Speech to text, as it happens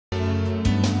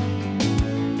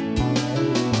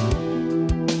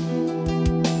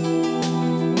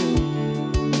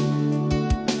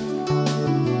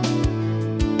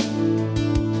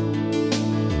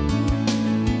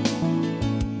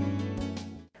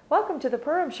Welcome to the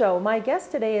Perham Show. My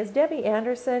guest today is Debbie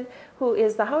Anderson, who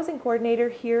is the housing coordinator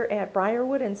here at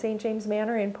Briarwood and St. James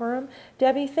Manor in Perham.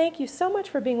 Debbie, thank you so much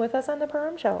for being with us on the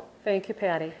Perham Show. Thank you,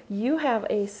 Patty. You have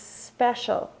a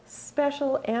special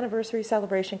anniversary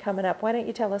celebration coming up. Why don't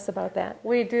you tell us about that?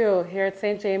 We do. Here at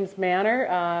St. James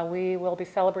Manor, we will be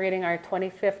celebrating our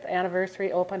 25th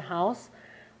anniversary open house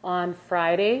on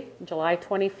Friday, July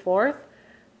 24th.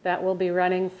 That will be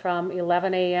running from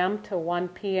 11 a.m. to 1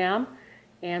 p.m.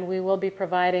 and we will be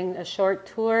providing a short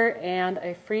tour and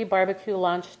a free barbecue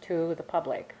lunch to the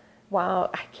public.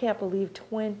 Wow, I can't believe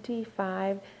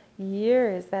 25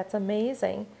 years. That's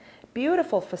amazing.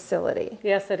 Beautiful facility.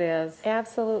 Yes, it is.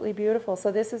 Absolutely beautiful.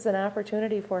 So this is an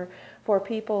opportunity for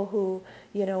people who,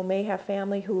 may have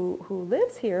family who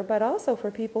lives here, but also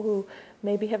for people who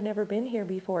maybe have never been here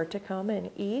before to come and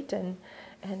eat and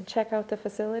check out the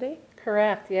facility.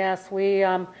 Correct, yes. We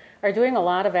are doing a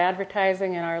lot of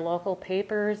advertising in our local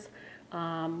papers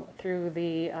through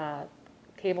the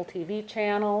cable TV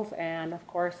channels and, of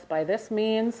course, by this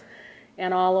means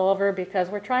and all over, because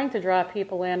we're trying to draw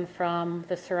people in from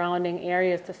the surrounding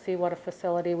areas to see what a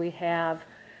facility we have.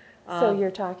 So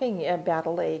you're talking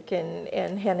Battle Lake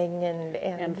and Henning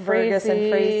and Fergus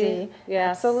and Frazee.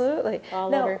 Yes, absolutely. All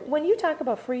now, over. When you talk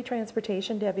about free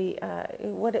transportation, Debbie,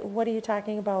 what are you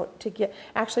talking about to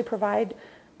actually provide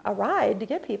a ride to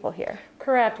get people here?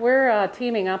 Correct. We're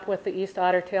teaming up with the East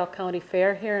Otter Tail County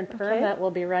Fair here in Perham. Okay. That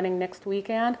will be running next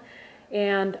weekend,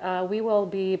 and we will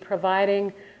be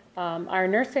providing our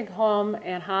nursing home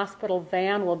and hospital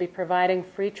van will be providing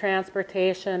free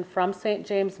transportation from St.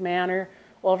 James Manor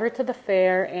over to the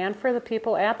fair, and for the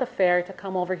people at the fair to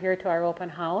come over here to our open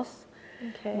house.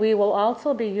 Okay. We will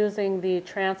also be using the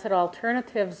Transit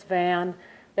Alternatives van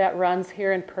that runs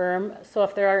here in Perham. So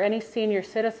if there are any senior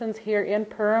citizens here in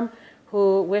Perham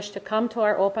who wish to come to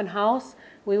our open house,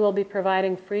 we will be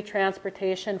providing free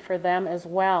transportation for them as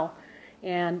well.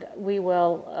 And we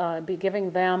will be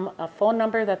giving them a phone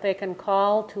number that they can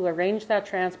call to arrange that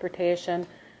transportation.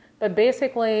 But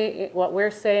basically, what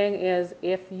we're saying is,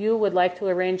 if you would like to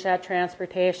arrange that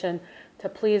transportation, to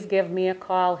please give me a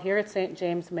call here at St.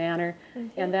 James Manor,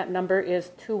 and that number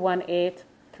is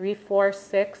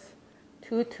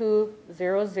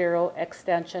 218-346-2200,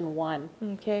 extension 1.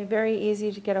 Okay, very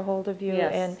easy to get a hold of you.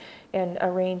 Yes. and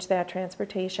arrange that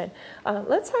transportation.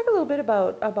 Let's talk a little bit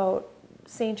about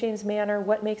St. James Manor.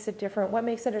 What makes it different? What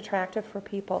makes it attractive for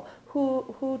people?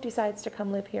 Who decides to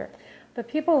come live here? The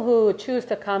people who choose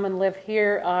to come and live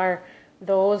here are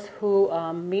those who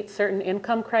meet certain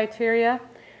income criteria.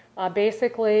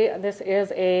 Basically, this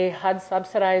is a HUD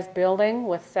subsidized building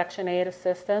with Section 8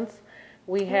 assistance.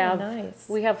 We have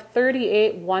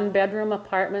 38 one-bedroom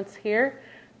apartments here,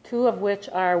 2 of which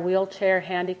are wheelchair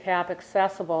handicap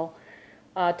accessible.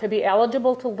 To be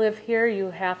eligible to live here,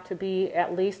 you have to be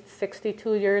at least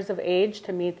 62 years of age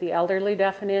to meet the elderly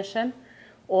definition,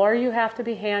 or you have to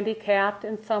be handicapped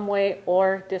in some way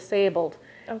or disabled.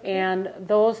 Okay. And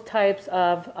those types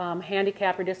of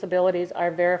handicap or disabilities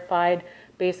are verified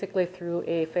basically through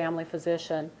a family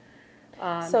physician.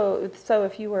 So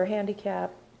if you were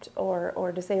handicapped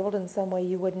or disabled in some way,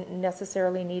 you wouldn't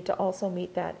necessarily need to also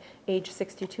meet that age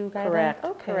 62 guideline? Correct,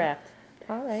 okay. Correct.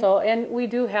 All right. So, and we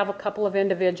do have a couple of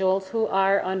individuals who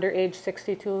are under age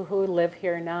 62 who live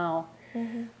here now.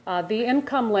 The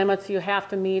income limits you have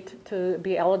to meet to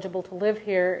be eligible to live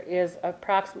here is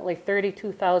approximately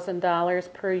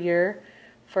 $32,000 per year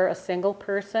for a single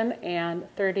person and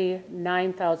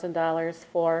 $39,000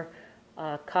 for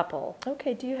a couple.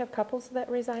 Okay, do you have couples that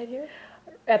reside here?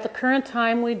 At the current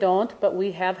time we don't, but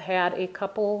we have had a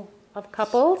couple of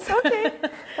couples. Okay,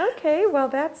 okay, well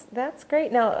that's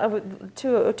great. Now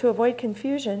to avoid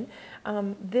confusion,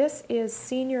 this is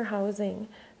senior housing,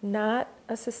 not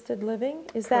assisted living.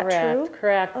 Is that true?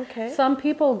 Correct. Okay. Some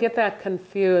people get that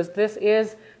confused. This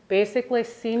is basically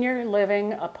senior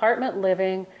living, apartment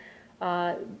living.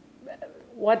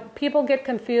 What people get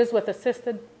confused with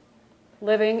assisted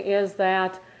living is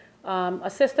that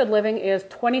assisted living is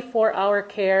 24-hour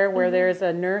care where there's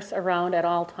a nurse around at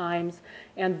all times,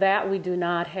 and that we do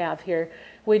not have here.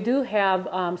 We do have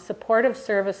supportive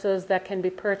services that can be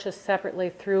purchased separately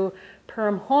through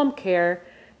Perham Home Care,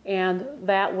 and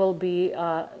that will be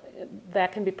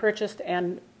that can be purchased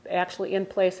and actually in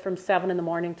place from 7 in the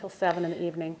morning till 7 in the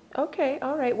evening. Okay,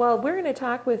 all right. Well, we're going to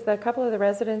talk with a couple of the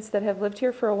residents that have lived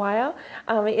here for a while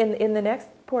in the next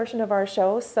portion of our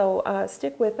show, so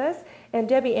stick with us. And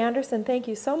Debbie Anderson, thank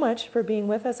you so much for being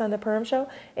with us on the Perham Show,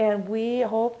 and we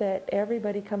hope that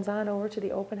everybody comes on over to the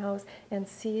open house and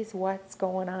sees what's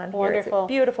going on here. Wonderful. It's a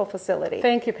beautiful facility.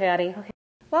 Thank you, Patty. Okay.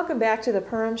 Welcome back to the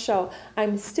Perham Show.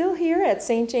 I'm still here at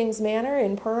St. James Manor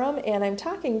in Perham, and I'm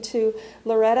talking to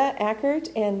Loretta Eckert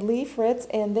and Lee Fritz,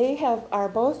 and they are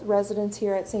both residents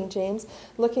here at St. James,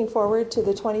 looking forward to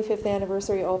the 25th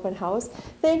anniversary open house.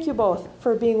 Thank you both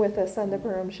for being with us on the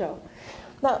Perham Show.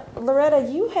 Now, Loretta,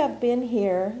 you have been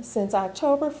here since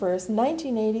October 1st,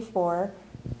 1984,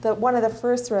 one of the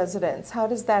first residents. How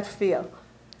does that feel?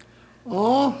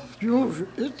 Oh,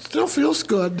 it still feels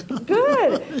good.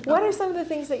 Good. What are some of the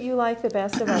things that you like the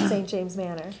best about St. James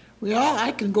Manor? Well,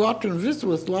 I can go out there and visit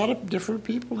with a lot of different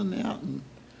people in that, and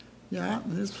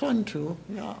and it's fun too.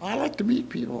 Yeah, I like to meet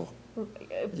people.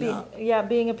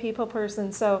 Being a people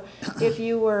person. So, if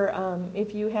you were,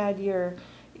 if you had your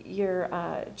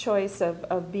choice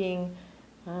of being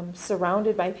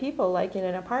surrounded by people, like in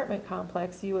an apartment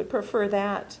complex, you would prefer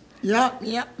that.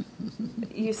 Yeah.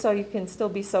 So you can still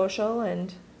be social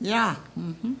and. Yeah.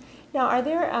 Mm-hmm. Now, are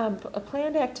there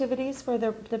planned activities for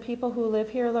the people who live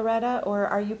here, Loretta, or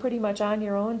are you pretty much on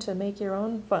your own to make your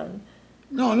own fun?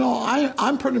 No,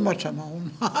 I'm pretty much on my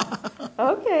own.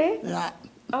 Okay. Yeah.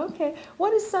 Okay.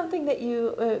 What is something that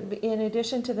you, in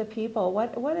addition to the people,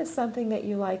 what is something that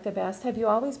you like the best? Have you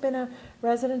always been a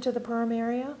resident of the Perham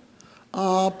area?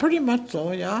 Pretty much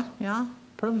so. Yeah.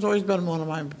 Perham's always been one of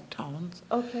my towns.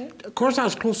 Okay. Of course, I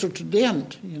was closer to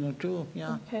Dent, too.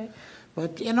 Yeah. Okay.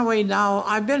 But anyway, now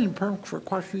I've been in Perham for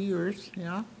quite a few years.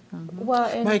 Yeah. Mm-hmm.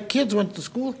 Well, my kids went to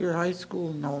school here, high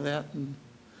school, and all that, and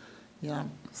yeah.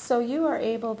 So you are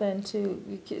able then to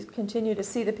continue to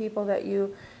see the people that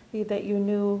you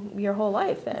knew your whole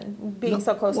life then, being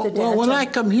so close to Dent. Well, when I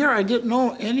come here, I didn't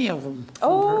know any of them.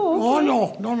 Oh, okay.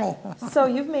 Oh, no. So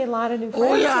you've made a lot of new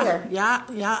friends here. Yeah.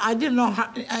 I didn't know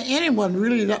anyone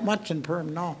really that much in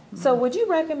Perham, no. So would you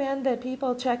recommend that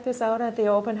people check this out at the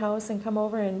open house and come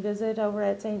over and visit over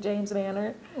at St. James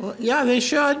Manor? Well, yeah, they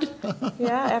should.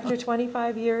 Yeah, after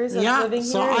 25 years of living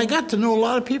here. So I got to know a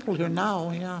lot of people here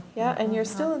now, yeah. Yeah, and you're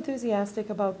still enthusiastic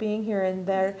about being here, and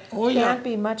there can't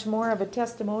be much more of a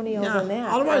testimonial than that.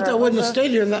 Otherwise I wouldn't have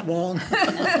stayed here that long.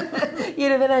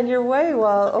 You'd have been on your way.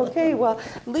 Well, okay. Well,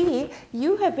 Lee,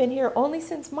 you have been here only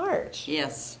since March.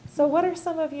 Yes. So what are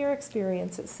some of your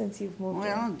experiences since you've moved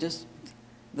here? Well, just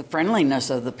the friendliness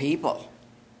of the people.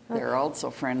 Okay. They're also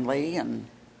friendly, and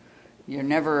you're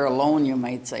never alone, you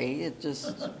might say. It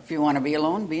just, if you want to be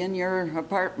alone, be in your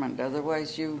apartment.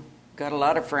 Otherwise, you got a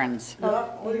lot of friends. Yeah,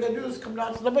 all you got to do is come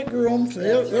down to the big room.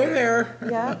 They're there.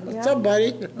 Yeah.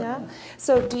 Somebody. Yeah.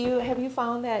 So have you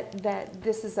found that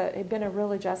this has been a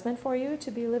real adjustment for you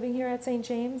to be living here at St.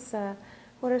 James?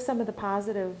 What are some of the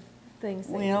positive things?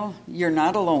 Well, you're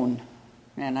not alone.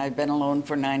 And I've been alone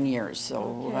for 9 years.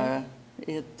 So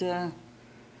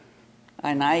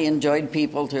and I enjoyed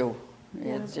people too.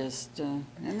 Yeah. It just, and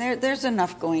there's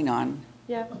enough going on.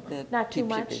 Yeah. That Not too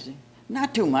keeps you much. busy.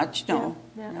 Not too much, no.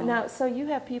 Yeah. No. Now, so you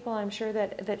have people, I'm sure,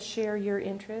 that share your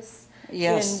interests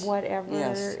Yes. in whatever,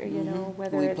 Yes.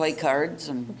 whether we it's... play cards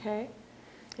and... Okay.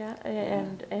 Yeah,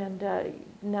 and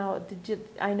now,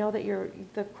 I know that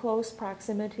the close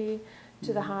proximity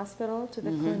to the hospital, to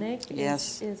the clinic,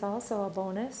 Yes. is also a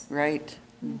bonus. Right.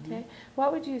 Okay.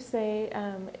 What would you say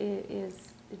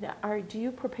do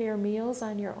you prepare meals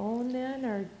on your own then,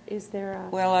 or is there a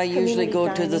Well, I usually go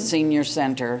to the dining? senior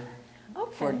center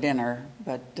Okay. for dinner,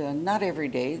 but not every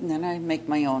day, and then I make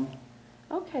my own.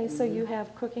 Okay, so you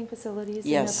have cooking facilities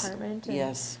Yes. in the apartment?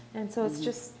 Yes. And so it's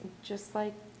just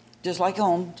like Just like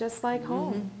home.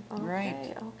 home. Okay,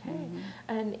 Right. okay.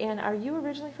 And are you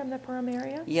originally from the Perham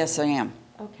area? Yes, I am.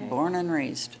 Okay. Born and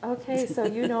raised. Okay, so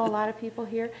you know a lot of people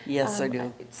here. Yes, I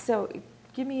do. So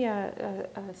give me a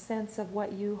sense of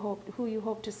who you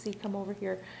hope to see come over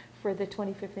here for the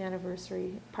 25th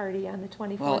anniversary party on the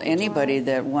 24th. Well, of anybody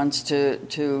July. that wants to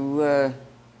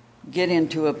get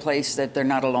into a place that they're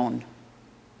not alone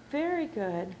Very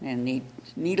good. and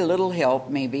need a little help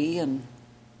maybe and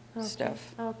Okay.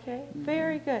 stuff. Okay,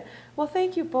 very good. Well,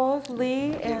 thank you both,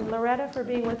 Lee and Loretta, for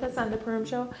being with us on the Perham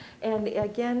Show. And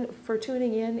again, for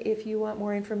tuning in, if you want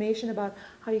more information about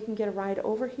how you can get a ride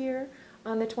over here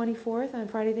on the 24th, on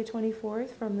Friday the 24th,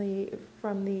 from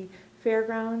the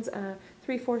fairgrounds,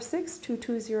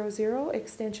 346-2200,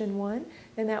 extension 1,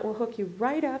 and that will hook you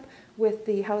right up with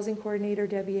the housing coordinator,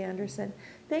 Debbie Anderson.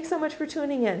 Thanks so much for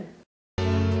tuning in.